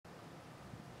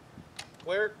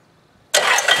Clear.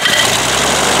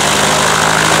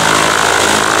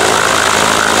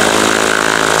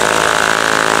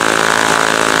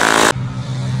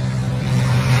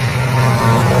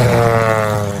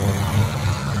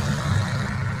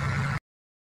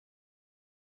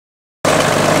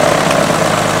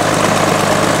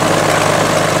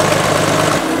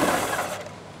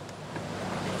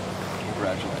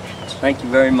 Congratulations. Thank you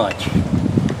very much.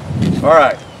 All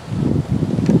right.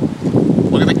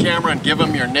 Look at the camera and give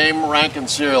them your name, rank, and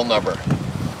serial number.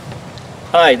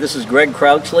 Hi, this is Greg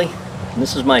Crouchley, and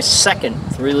this is my second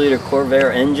 3-liter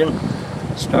Corvair engine.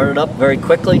 Started up very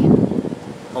quickly,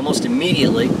 almost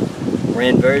immediately,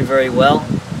 ran very, very well.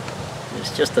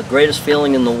 It's just the greatest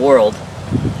feeling in the world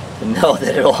to know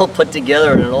that it all put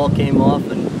together and it all came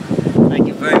off, and thank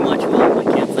you very much, Will. I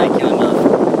can't thank you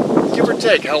enough. Give or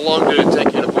take, how long did it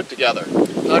take you to put together?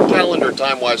 Not calendar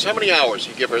time-wise, how many hours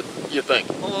you think?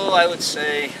 Oh, I would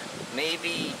say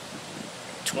maybe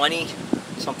 20,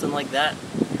 something like that.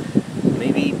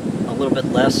 Maybe a little bit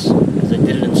less, because I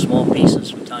did it in small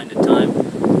pieces from time to time,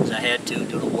 because I had to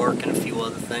due to work and a few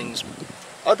other things.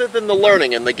 Other than the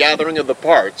learning and the gathering of the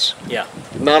parts, yeah,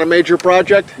 not a major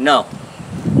project? No,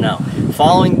 no.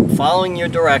 Following your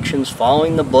directions,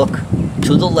 following the book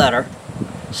to the letter,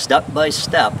 step by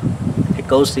step, it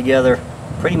goes together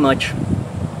pretty much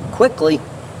quickly,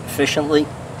 efficiently,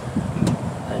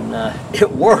 and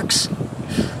it works.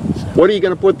 What are you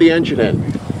going to put the engine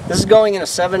in? This is going in a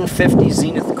 750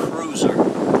 Zenith Cruiser,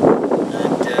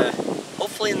 and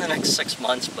hopefully in the next 6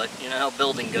 months, but you know how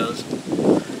building goes.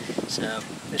 So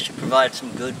this should provide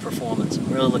some good performance.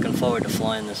 I'm really looking forward to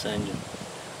flying this engine.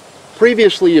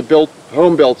 Previously you built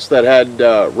home builds that had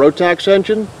Rotax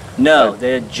engine? No,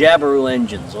 they had Jabiru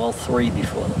engines, all 3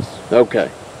 before this.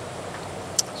 Okay.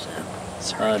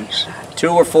 So,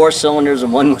 2 were 4 cylinders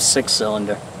and 1 was 6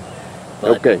 cylinder.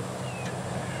 But okay.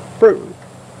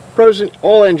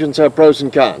 All engines have pros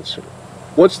and cons.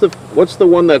 What's the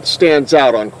one that stands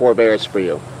out on Corvairs for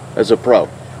you as a pro?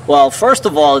 Well, first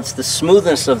of all, it's the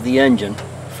smoothness of the engine,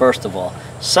 first of all.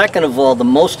 Second of all, the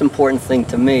most important thing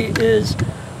to me is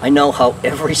I know how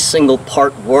every single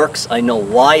part works. I know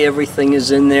why everything is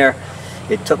in there.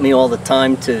 It took me all the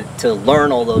time to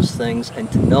learn all those things and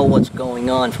to know what's going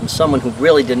on from someone who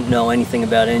really didn't know anything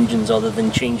about engines other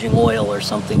than changing oil or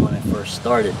something when I first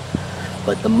started.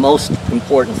 But the most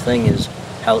important thing is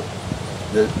how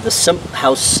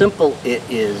how simple it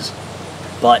is,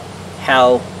 but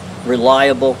how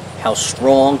reliable, how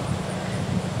strong,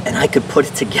 and I could put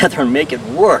it together and make it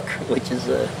work, which is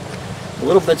a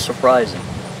little bit surprising.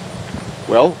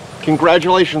 Well,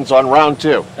 congratulations on round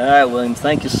 2. All right, William,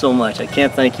 thank you so much. I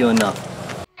can't thank you enough.